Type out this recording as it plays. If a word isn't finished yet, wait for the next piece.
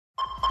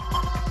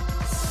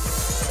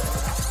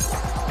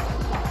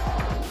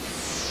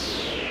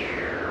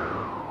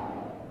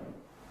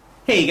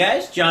Hey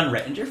guys, John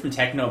Rettinger from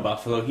Techno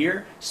Buffalo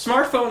here.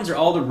 Smartphones are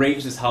all the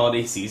rage this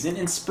holiday season,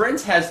 and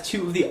Sprint has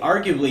two of the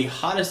arguably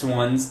hottest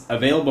ones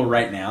available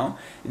right now,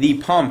 the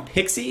Palm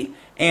Pixi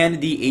and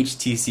the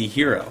HTC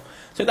Hero.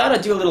 So I thought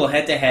I'd do a little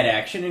head-to-head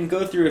action and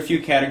go through a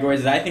few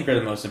categories that I think are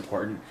the most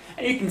important,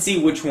 and you can see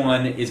which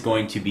one is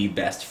going to be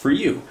best for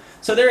you.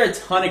 So there are a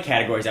ton of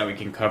categories that we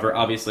can cover,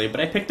 obviously,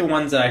 but I picked the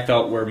ones that I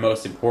felt were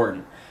most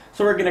important.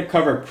 So we're going to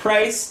cover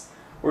price,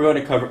 we're going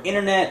to cover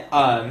internet,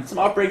 some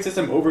operating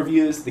system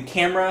overviews, the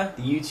camera,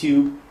 the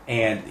YouTube,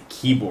 and the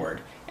keyboard,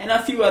 and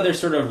a few other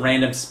sort of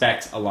random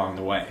specs along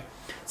the way.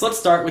 So let's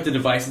start with the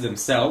devices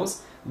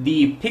themselves.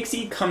 The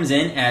Pixi comes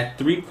in at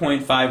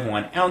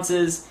 3.51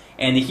 ounces,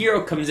 and the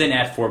Hero comes in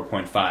at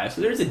 4.5.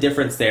 So there's a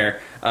difference there,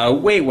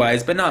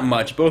 weight-wise, but not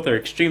much. Both are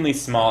extremely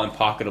small and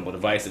pocketable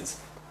devices.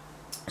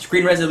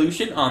 Screen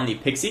resolution on the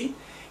Pixi,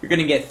 you're going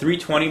to get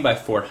 320 by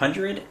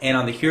 400, and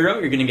on the Hero,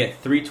 you're going to get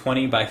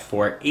 320 by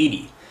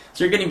 480.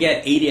 So you're going to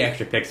get 80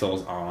 extra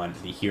pixels on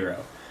the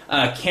Hero.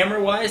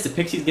 Camera-wise, the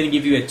Pixi is going to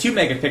give you a 2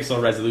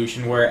 megapixel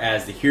resolution,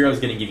 whereas the Hero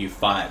is going to give you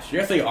 5. So you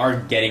definitely are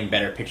getting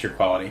better picture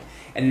quality,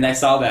 and I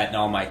saw that in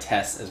all my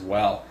tests as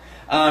well.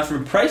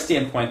 From a price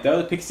standpoint,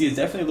 though, the Pixi is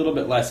definitely a little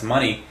bit less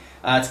money.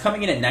 It's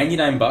coming in at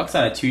 $99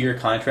 on a 2-year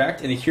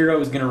contract, and the Hero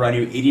is going to run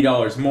you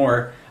 $80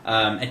 more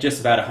at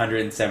just about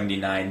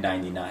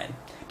 $179.99.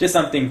 Just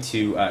something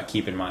to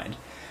keep in mind.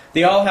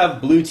 They all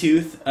have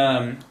Bluetooth.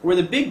 Where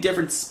the big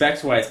difference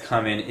specs-wise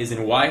come in is in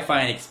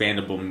Wi-Fi and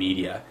expandable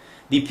media.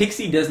 The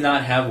Pixi does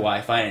not have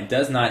Wi-Fi and it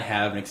does not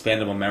have an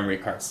expandable memory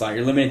card slot.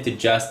 You're limited to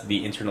just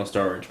the internal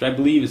storage, but I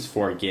believe is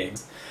 4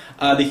 gigs.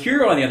 The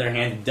Hero, on the other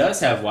hand,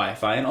 does have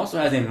Wi-Fi and also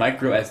has a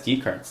micro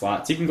SD card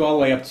slot, so you can go all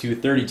the way up to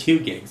 32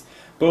 gigs.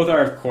 Both are,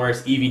 of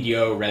course,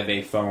 EVDO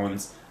Rev-A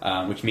phones,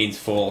 which means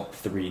full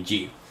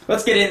 3G.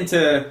 Let's get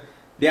into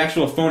the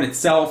actual phone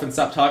itself and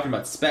stop talking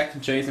about specs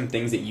and show you some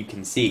things that you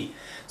can see.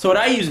 So what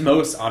I use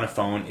most on a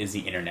phone is the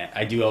internet.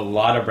 I do a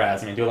lot of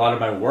browsing. I do a lot of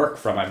my work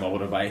from my mobile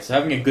device, so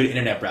having a good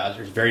internet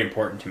browser is very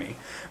important to me.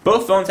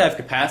 Both phones have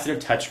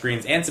capacitive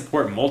touchscreens and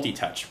support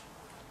multi-touch.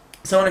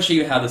 So I want to show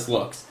you how this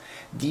looks.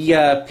 The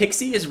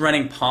Pixi is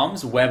running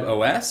Palm's Web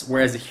OS,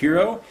 whereas the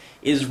Hero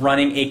is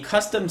running a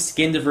custom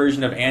skinned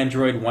version of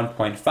Android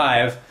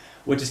 1.5,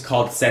 which is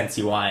called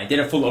SenseUI. I did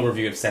a full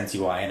overview of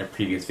SenseUI in a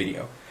previous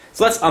video.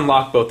 So let's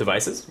unlock both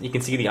devices. You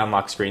can see the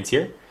unlock screens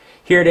here.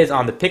 Here it is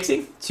on the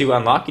Pixi. To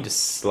unlock, you just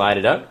slide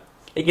it up.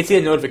 You can see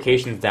the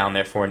notifications down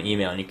there for an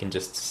email, and you can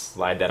just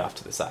slide that off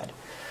to the side.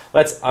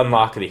 Let's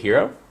unlock the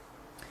Hero,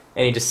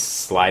 and you just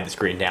slide the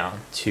screen down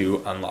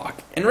to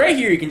unlock. And right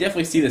here, you can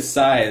definitely see the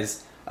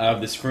size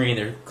of the screen.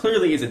 There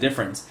clearly is a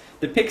difference.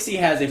 The Pixi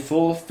has a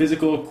full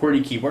physical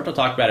QWERTY keyboard. I'll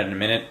talk about it in a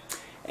minute.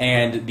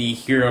 And the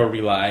Hero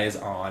relies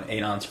on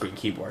an on-screen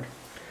keyboard.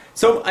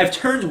 So I've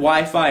turned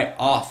Wi-Fi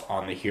off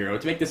on the Hero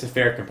to make this a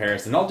fair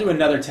comparison. I'll do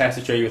another test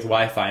to show you with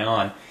Wi-Fi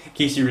on, in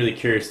case you're really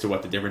curious to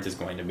what the difference is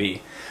going to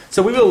be.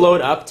 So we will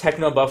load up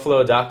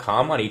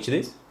technobuffalo.com on each of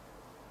these.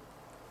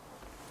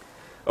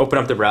 Open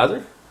up the browser,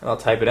 and I'll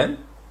type it in.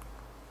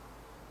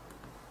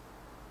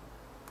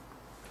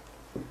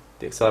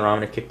 The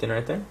accelerometer kicked in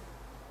right there.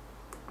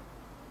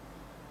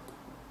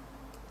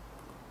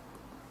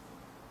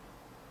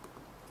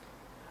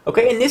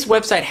 Okay, and this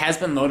website has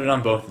been loaded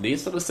on both of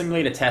these, so it'll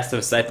simulate a test of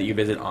a site that you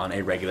visit on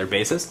a regular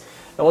basis.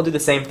 And we'll do the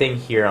same thing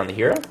here on the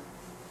Hero.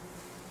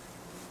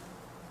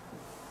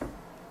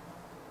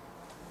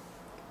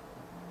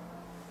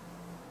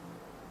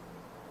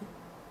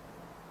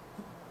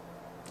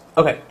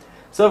 Okay,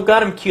 so I've got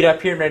them queued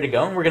up here and ready to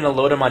go, and we're going to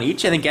load them on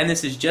each. And again,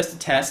 this is just a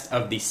test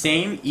of the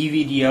same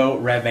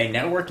EVDO Rev-A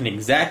network in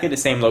exactly the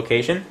same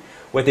location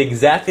with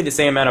exactly the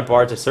same amount of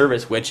bars of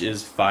service, which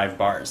is 5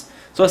 bars.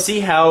 So let's see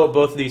how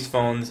both of these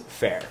phones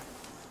fare.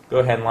 Go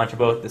ahead and launch them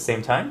both at the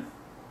same time.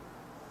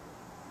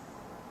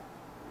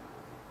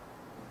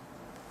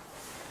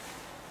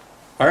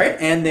 Alright,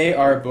 and they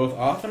are both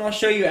off, and I'll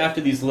show you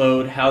after these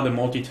load how the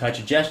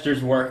multi-touch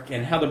gestures work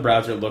and how the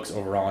browser looks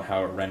overall and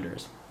how it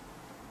renders.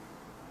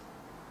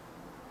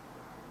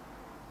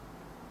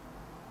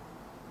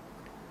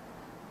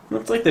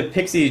 Looks like the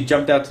Pixi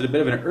jumped out to a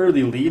bit of an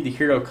early lead. The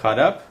Hero caught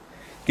up.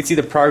 You can see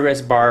the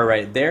progress bar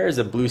right there is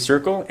a blue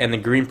circle, and the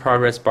green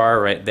progress bar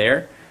right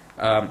there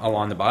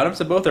along the bottom.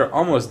 So both are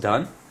almost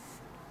done.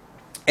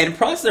 And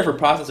processor for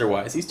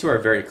processor-wise, these two are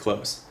very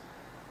close.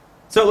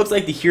 So it looks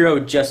like the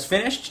Hero just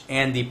finished,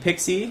 and the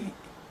Pixi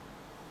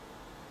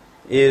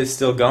is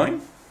still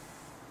going.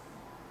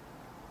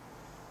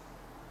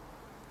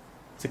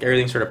 Looks like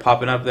everything's sort of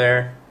popping up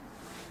there.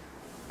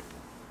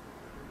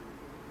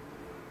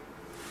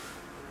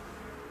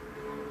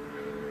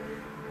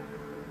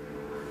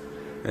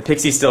 The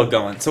Pixi's still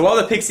going. So while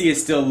the Pixi is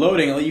still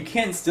loading, you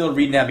can still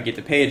read-navigate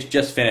the page,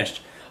 just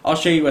finished. I'll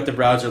show you what the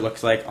browser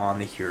looks like on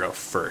the Hero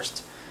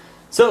first.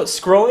 So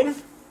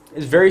scrolling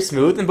is very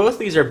smooth, and both of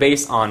these are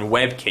based on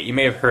WebKit. You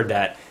may have heard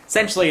that.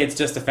 Essentially, it's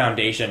just a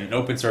foundation, an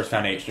open source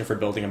foundation for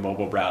building a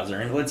mobile browser,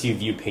 and it lets you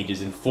view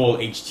pages in full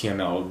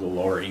HTML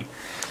glory.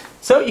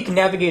 So you can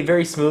navigate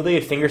very smoothly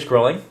with finger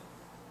scrolling.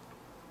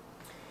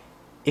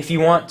 If you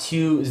want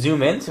to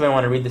zoom in, so if I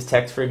want to read this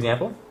text, for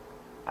example,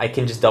 I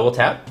can just double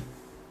tap.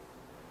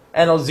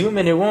 And I'll zoom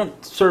in. It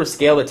won't sort of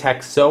scale the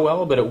text so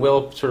well, but it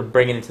will sort of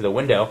bring it into the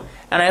window.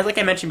 And like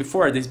I mentioned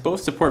before, these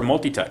both support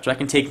multi-touch. So I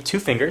can take 2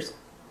 fingers,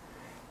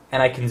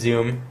 and I can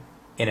zoom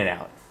in and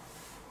out.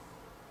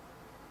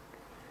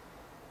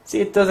 See,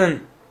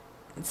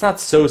 it's not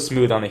so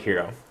smooth on the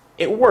Hero.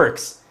 It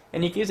works,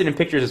 and you can use it in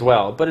pictures as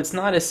well, but it's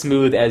not as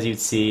smooth as you'd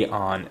see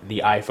on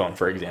the iPhone,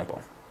 for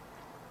example.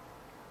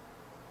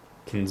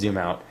 Can zoom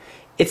out.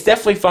 It's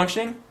definitely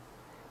functioning,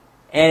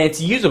 and it's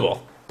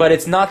usable, but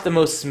it's not the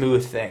most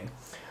smooth thing.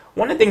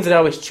 One of the things that I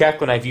always check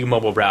when I view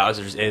mobile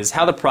browsers is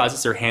how the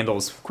processor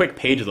handles quick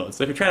page loads.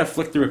 So if you're trying to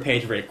flick through a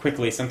page very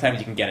quickly, sometimes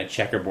you can get a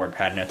checkerboard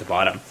pattern at the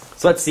bottom.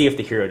 So let's see if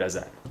the Hero does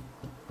that.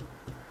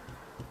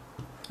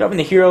 When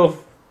the Hero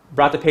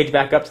brought the page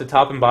back up to the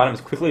top and bottom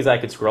as quickly as I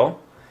could scroll.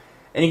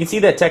 And you can see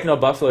that Techno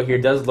Buffalo here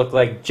does look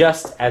like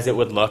just as it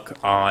would look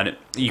on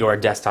your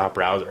desktop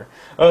browser.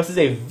 Oh, this is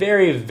a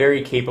very,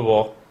 very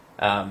capable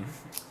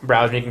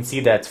browser. You can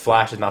see that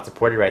Flash is not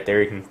supported right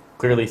there. You can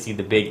clearly see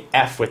the big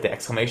F with the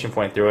exclamation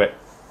point through it.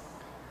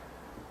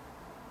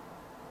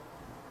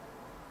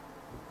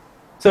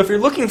 So if you're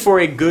looking for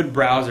a good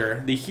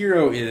browser, the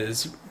Hero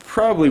is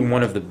probably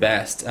one of the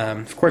best.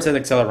 Of course, it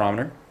has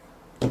accelerometer,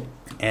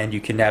 and you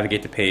can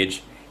navigate the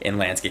page in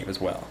landscape as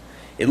well.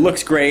 It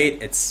looks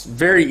great, it's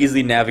very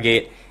easy to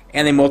navigate,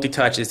 and the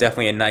multi-touch is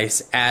definitely a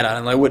nice add-on,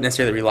 and I wouldn't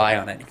necessarily rely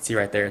on it. You can see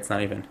right there it's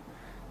not even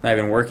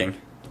working.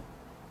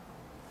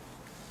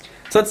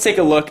 So let's take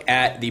a look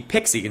at the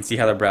Pixi and see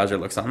how the browser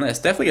looks on this.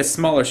 Definitely a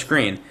smaller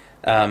screen,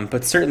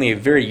 but certainly a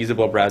very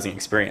usable browsing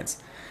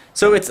experience.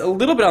 So it's a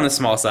little bit on the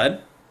small side.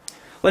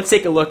 Let's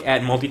take a look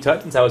at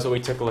multi-touch, since that was what we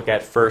took a look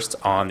at first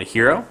on the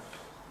Hero.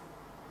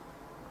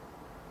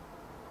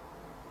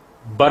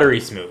 Buttery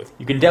smooth.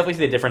 You can definitely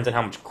see the difference in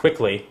how much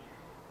quickly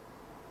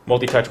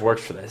multi-touch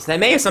works for this. That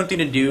may have something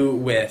to do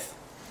with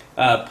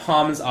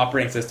Palm's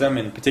operating system,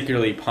 and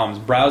particularly Palm's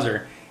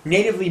browser,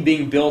 natively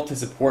being built to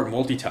support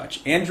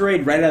multi-touch.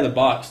 Android right out of the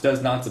box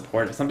does not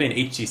support it, something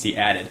HTC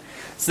added.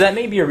 So that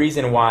may be a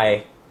reason why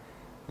it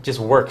just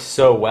works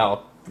so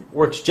well. It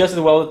works just as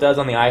well as it does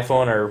on the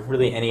iPhone or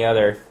really any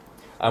other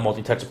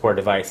multi-touch support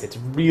device. It's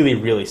really,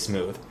 really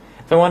smooth.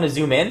 If I want to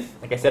zoom in,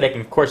 like I said, I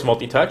can of course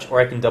multi-touch, or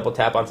I can double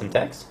tap on some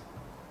text.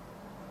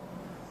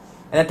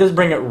 And that does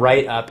bring it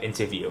right up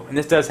into view. And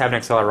this does have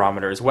an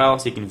accelerometer as well,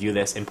 so you can view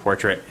this in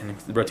portrait, and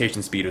the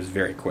rotation speed is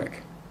very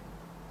quick.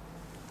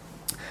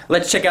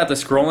 Let's check out the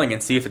scrolling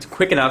and see if it's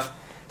quick enough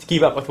to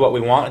keep up with what we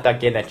want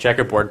without getting that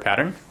checkerboard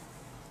pattern.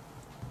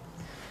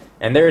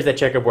 And there's that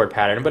checkerboard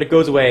pattern, but it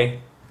goes away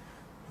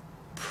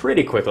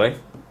pretty quickly.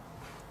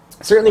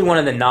 Certainly one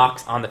of the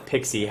knocks on the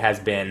Pixi has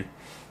been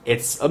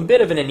it's a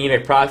bit of an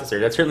anemic processor.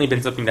 That's certainly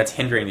been something that's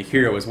hindering the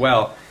Hero as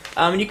well.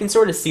 And you can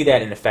sort of see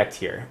that in effect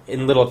here,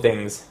 in little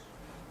things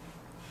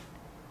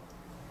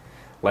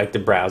like the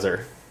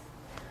browser.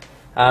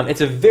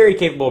 It's a very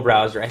capable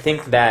browser. I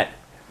think that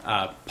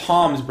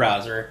Palm's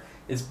browser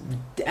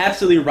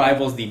absolutely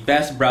rivals the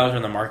best browser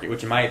on the market,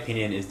 which in my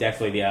opinion is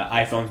definitely the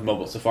iPhone's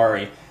mobile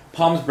Safari.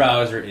 Palm's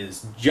browser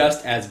is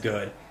just as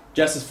good,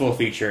 just as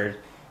full-featured,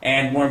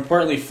 and more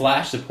importantly,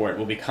 Flash support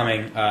will be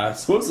coming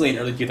supposedly in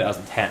early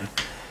 2010.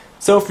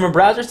 So from a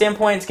browser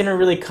standpoint, it's going to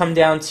really come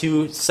down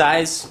to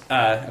size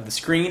of the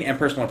screen and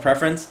personal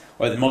preference,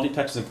 whether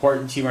multi-touch is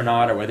important to you or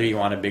not, or whether you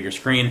want a bigger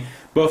screen.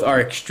 Both are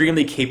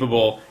extremely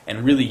capable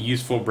and really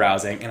useful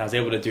browsing, and I was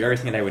able to do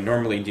everything that I would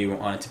normally do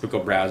on a typical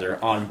browser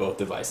on both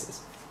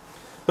devices.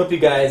 Hope you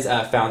guys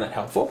found that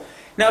helpful.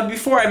 Now,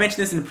 before I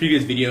mentioned this in the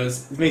previous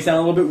videos, this may sound a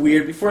little bit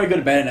weird. Before I go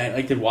to bed at night, I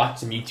like to watch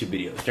some YouTube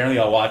videos. Generally,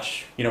 I'll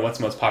watch what's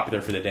most popular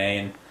for the day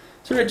and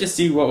sort of just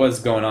see what was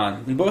going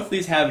on. And both of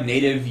these have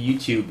native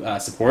YouTube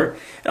support,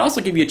 and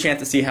also give you a chance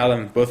to see how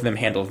both of them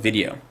handle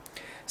video.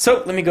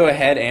 So let me go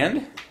ahead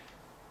and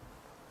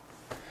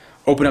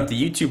open up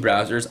the YouTube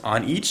browsers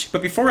on each.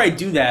 But before I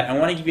do that, I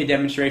want to give you a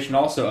demonstration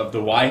also of the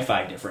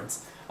Wi-Fi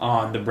difference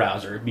on the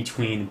browser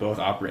between both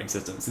operating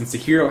systems. Since the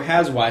Hero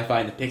has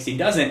Wi-Fi and the Pixi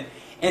doesn't,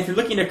 and if you're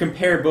looking to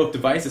compare both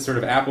devices, sort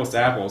of apples to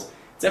apples,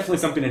 it's definitely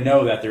something to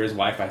know that there is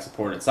Wi-Fi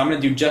supported. So I'm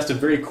going to do just a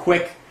very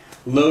quick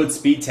load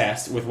speed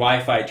test with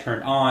Wi-Fi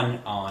turned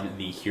on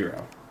the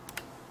Hero.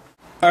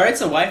 Alright,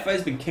 so Wi-Fi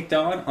has been kicked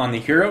on the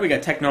Hero. We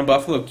got Techno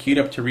Buffalo queued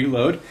up to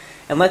reload,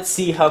 and let's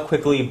see how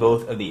quickly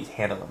both of these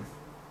handle them.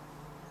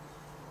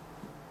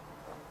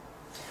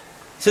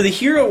 So the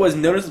Hero was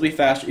noticeably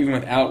faster even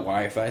without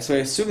Wi-Fi, so I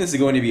assume this is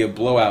going to be a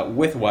blowout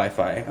with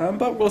Wi-Fi,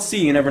 but we'll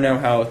see. You never know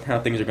how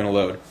things are going to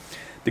load.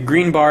 The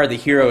green bar, the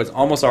Hero, is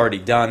almost already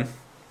done,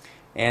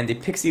 and the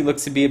Pixi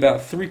looks to be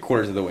about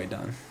 3/4 of the way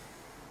done.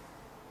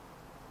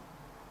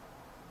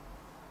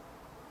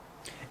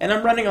 And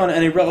I'm running on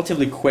a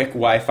relatively quick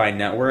Wi-Fi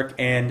network,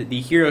 and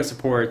the Hero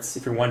supports,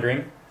 if you're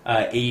wondering,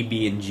 A,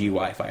 B, and G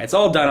Wi-Fi. It's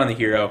all done on the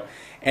Hero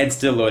and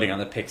still loading on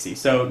the Pixi,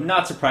 so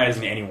not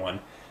surprising to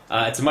anyone.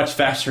 It's a much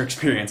faster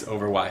experience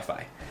over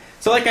Wi-Fi.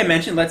 So like I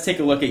mentioned, let's take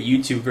a look at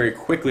YouTube very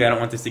quickly. I don't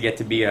want this to get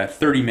to be a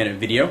 30-minute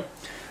video,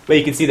 but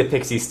you can see the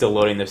Pixi still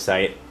loading the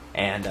site.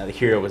 and the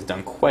Hero was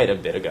done quite a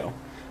bit ago.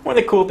 One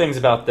of the cool things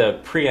about the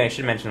Pre, I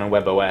should mention on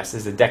WebOS,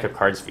 is the deck of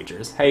cards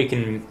features. How you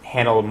can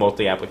handle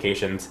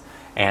multi-applications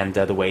and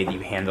the way that you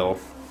handle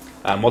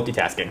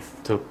multitasking.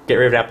 To get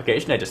rid of an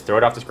application, I just throw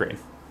it off the screen.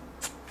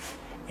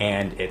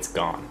 And it's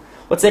gone.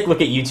 Let's take a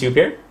look at YouTube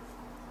here.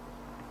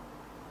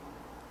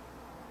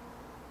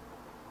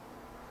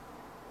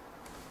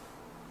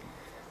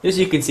 Just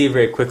so you can see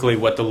very quickly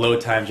what the load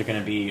times are going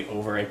to be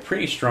over a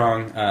pretty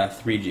strong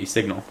 3G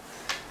signal.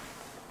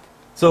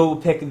 So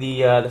we'll pick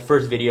the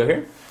first video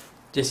here,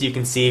 just so you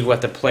can see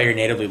what the player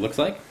natively looks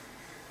like.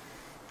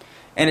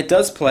 And it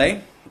does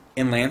play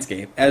in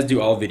landscape, as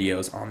do all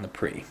videos on the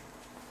Pre.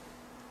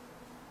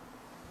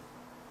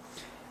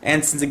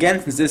 And since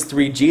this is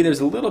 3G,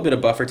 there's a little bit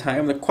of buffer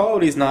time. The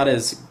quality is not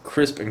as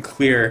crisp and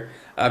clear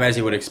as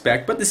you would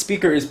expect, but the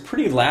speaker is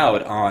pretty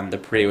loud on the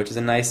Pre, which is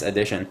a nice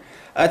addition.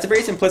 It's a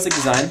very simplistic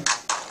design.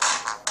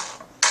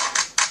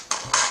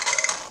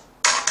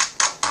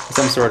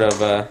 Some sort of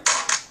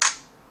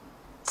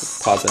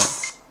pause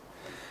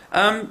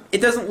that.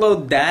 It doesn't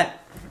load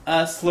that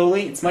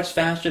slowly. It's much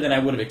faster than I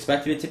would have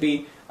expected it to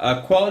be.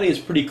 Quality is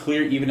pretty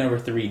clear even over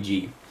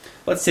 3G.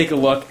 Let's take a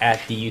look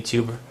at the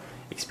YouTube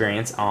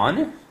experience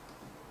on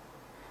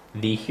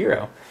the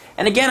Hero.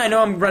 And again, I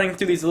know I'm running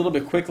through these a little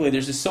bit quickly.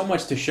 There's just so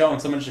much to show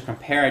and so much to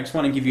compare. I just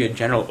want to give you a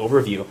general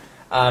overview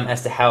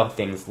as to how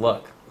things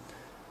look.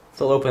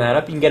 So I'll open that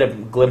up. You can get a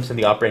glimpse of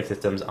the operating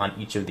systems on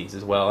each of these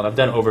as well. And I've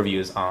done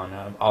overviews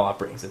on all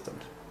operating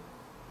systems.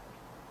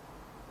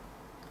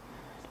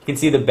 You can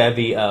see the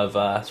bevy of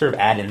sort of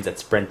add-ins that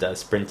Sprint does.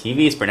 Sprint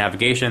TV, Sprint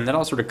Navigation, that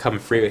all sort of come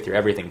free with your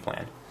everything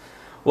plan.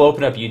 We'll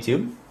open up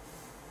YouTube.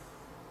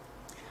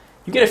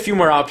 You get a few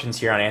more options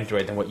here on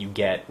Android than what you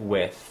get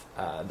with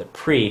the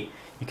Pre.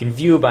 You can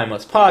view by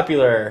most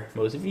popular,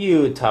 most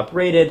viewed, top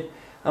rated.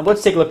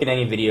 Let's take a look at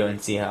any video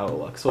and see how it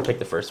looks. We'll pick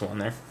the first one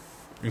there.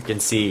 You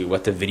can see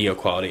what the video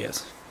quality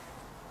is.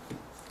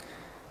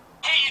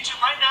 Hey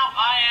YouTube, right now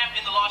I am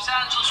in the Los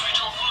Angeles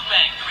Regional Food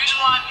Bank. The reason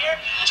why I'm here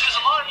is because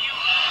a lot of you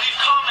leave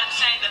comments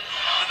saying that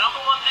the number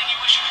one thing you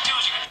wish you could do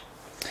is you could...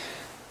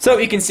 So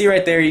you can see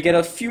right there, you get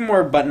a few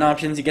more button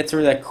options. You get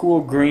sort of that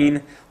cool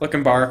green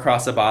looking bar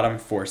across the bottom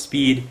for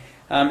speed.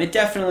 It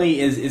definitely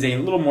is a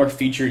little more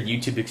featured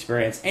YouTube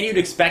experience, and you'd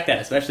expect that,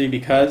 especially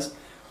because,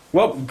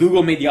 well,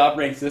 Google made the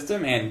operating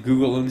system and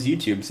Google owns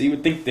YouTube, so you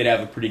would think they'd have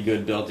a pretty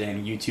good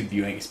built-in YouTube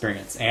viewing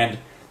experience, and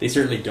they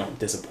certainly don't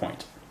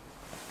disappoint.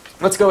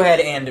 Let's go ahead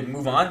and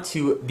move on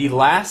to the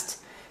last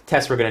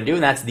test we're going to do,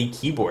 and that's the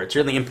keyboard.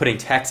 Certainly inputting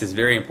text is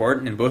very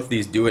important, and both of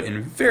these do it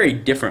in very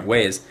different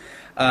ways.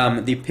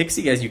 The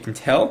Pixi, as you can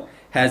tell,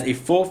 has a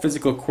full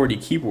physical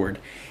QWERTY keyboard.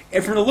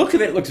 And from the look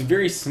of it, it looks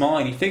very small,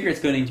 and you figure it's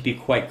going to be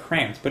quite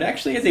cramped, but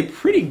actually has a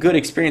pretty good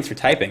experience for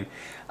typing.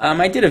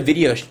 I did a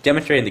video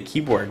demonstrating the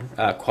keyboard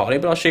quality,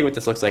 but I'll show you what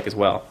this looks like as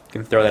well. You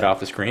can throw that off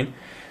the screen.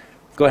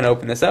 Go ahead and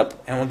open this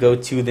up, and we'll go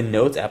to the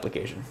Notes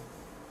application.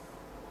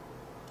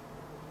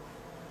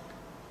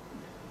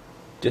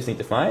 Just need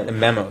to find the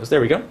Memos.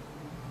 There we go.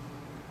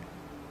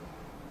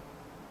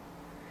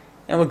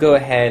 And we'll go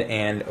ahead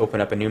and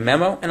open up a new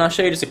memo, and I'll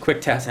show you just a quick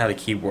test on how the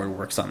keyboard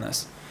works on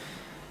this.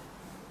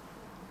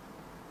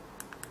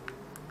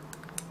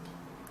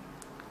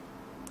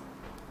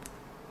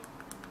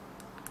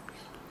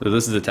 So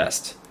this is a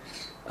test.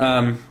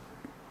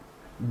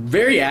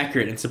 Very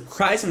accurate and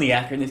surprisingly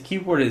accurate. This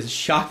keyboard is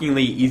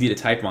shockingly easy to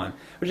type on,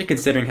 especially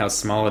considering how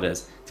small it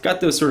is. It's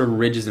got those sort of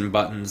ridges and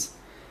buttons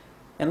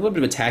and a little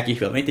bit of a tacky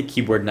feel. Make the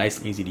keyboard nice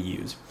and easy to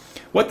use.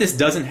 What this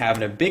doesn't have,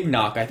 and a big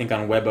knock I think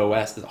on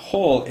WebOS as a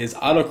whole, is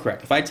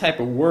autocorrect. If I type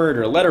a word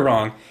or a letter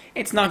wrong,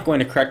 it's not going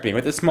to correct me.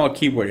 With a small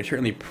keyboard, you're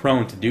certainly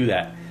prone to do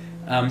that.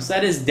 So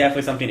that is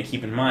definitely something to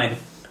keep in mind.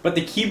 But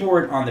the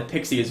keyboard on the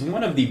Pixi is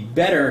one of the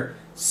better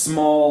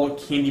small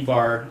candy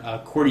bar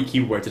QWERTY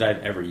keyboards that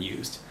I've ever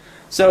used.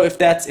 So if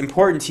that's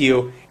important to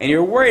you and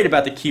you're worried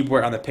about the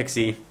keyboard on the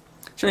Pixi,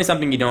 certainly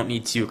something you don't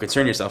need to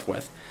concern yourself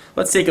with.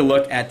 Let's take a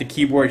look at the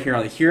keyboard here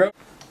on the Hero.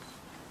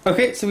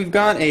 Okay, so we've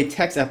got a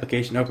text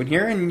application open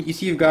here, and you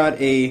see you've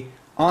got a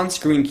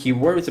on-screen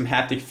keyboard with some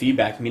haptic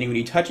feedback, meaning when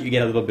you touch it you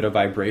get a little bit of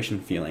vibration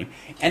feeling.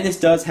 And this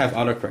does have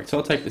autocorrect, so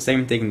I'll type the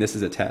same thing, this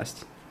is a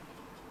test.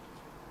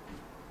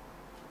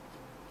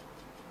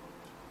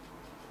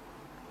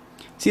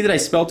 See that I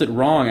spelt it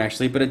wrong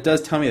actually, but it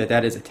does tell me that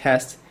that is a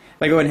test.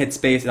 If I go ahead and hit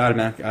space, it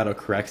automatically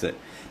auto-corrects it.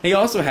 Now you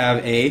also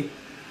have a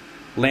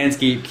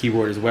landscape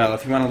keyboard as well,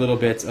 if you want a little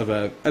bit of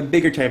a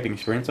bigger typing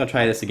experience. I'll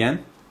try this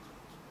again.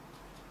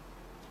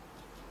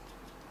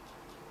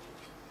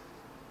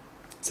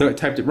 So it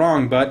typed it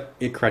wrong, but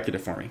it corrected it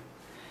for me.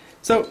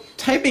 So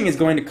typing is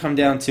going to come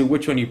down to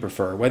which one you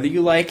prefer, whether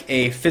you like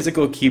a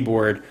physical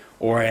keyboard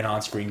or an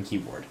on-screen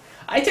keyboard.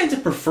 I tend to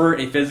prefer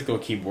a physical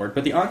keyboard,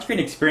 but the on-screen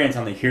experience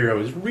on the Hero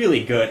is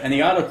really good, and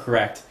the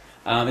autocorrect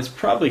is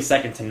probably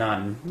second to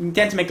none. You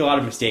tend to make a lot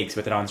of mistakes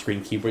with an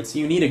on-screen keyboard, so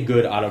you need a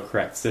good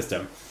autocorrect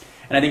system.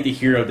 And I think the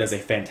Hero does a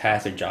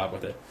fantastic job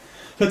with it.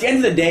 So at the end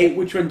of the day,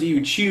 which one do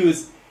you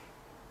choose?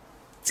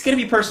 It's going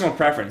to be personal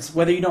preference.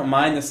 Whether you don't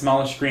mind the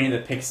smaller screen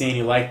of the Pixi and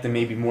you like the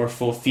maybe more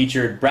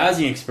full-featured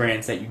browsing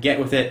experience that you get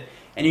with it,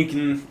 and you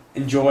can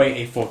enjoy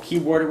a full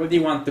keyboard, or whether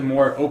you want the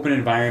more open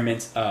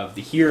environment of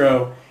the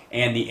Hero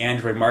and the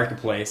Android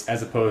marketplace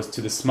as opposed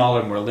to the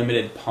smaller, more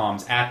limited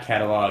Palm's app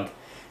catalog.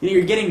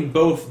 You're getting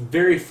both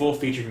very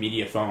full-featured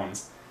media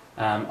phones.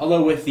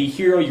 Although with the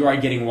Hero you are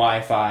getting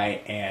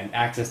Wi-Fi and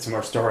access to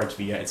more storage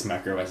via its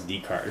micro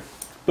SD card.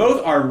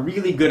 Both are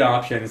really good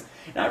options,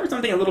 and I offer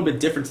something a little bit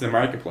different to the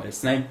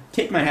marketplace. And I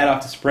take my hat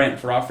off to Sprint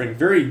for offering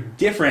very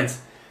different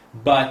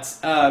but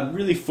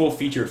really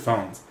full-featured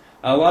phones.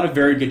 A lot of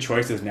very good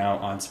choices now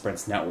on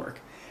Sprint's network.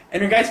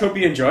 And guys, hope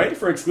you enjoyed.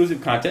 For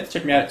exclusive content,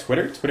 check me out at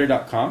Twitter,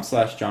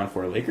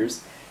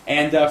 twitter.com/John4Lakers.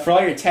 And for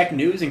all your tech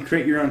news and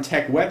create your own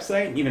tech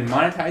website and even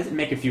monetize it and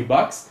make a few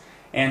bucks,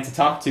 and to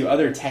talk to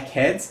other tech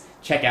heads,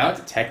 check out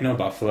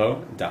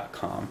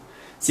technobuffalo.com.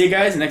 See you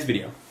guys in the next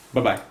video.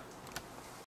 Bye-bye.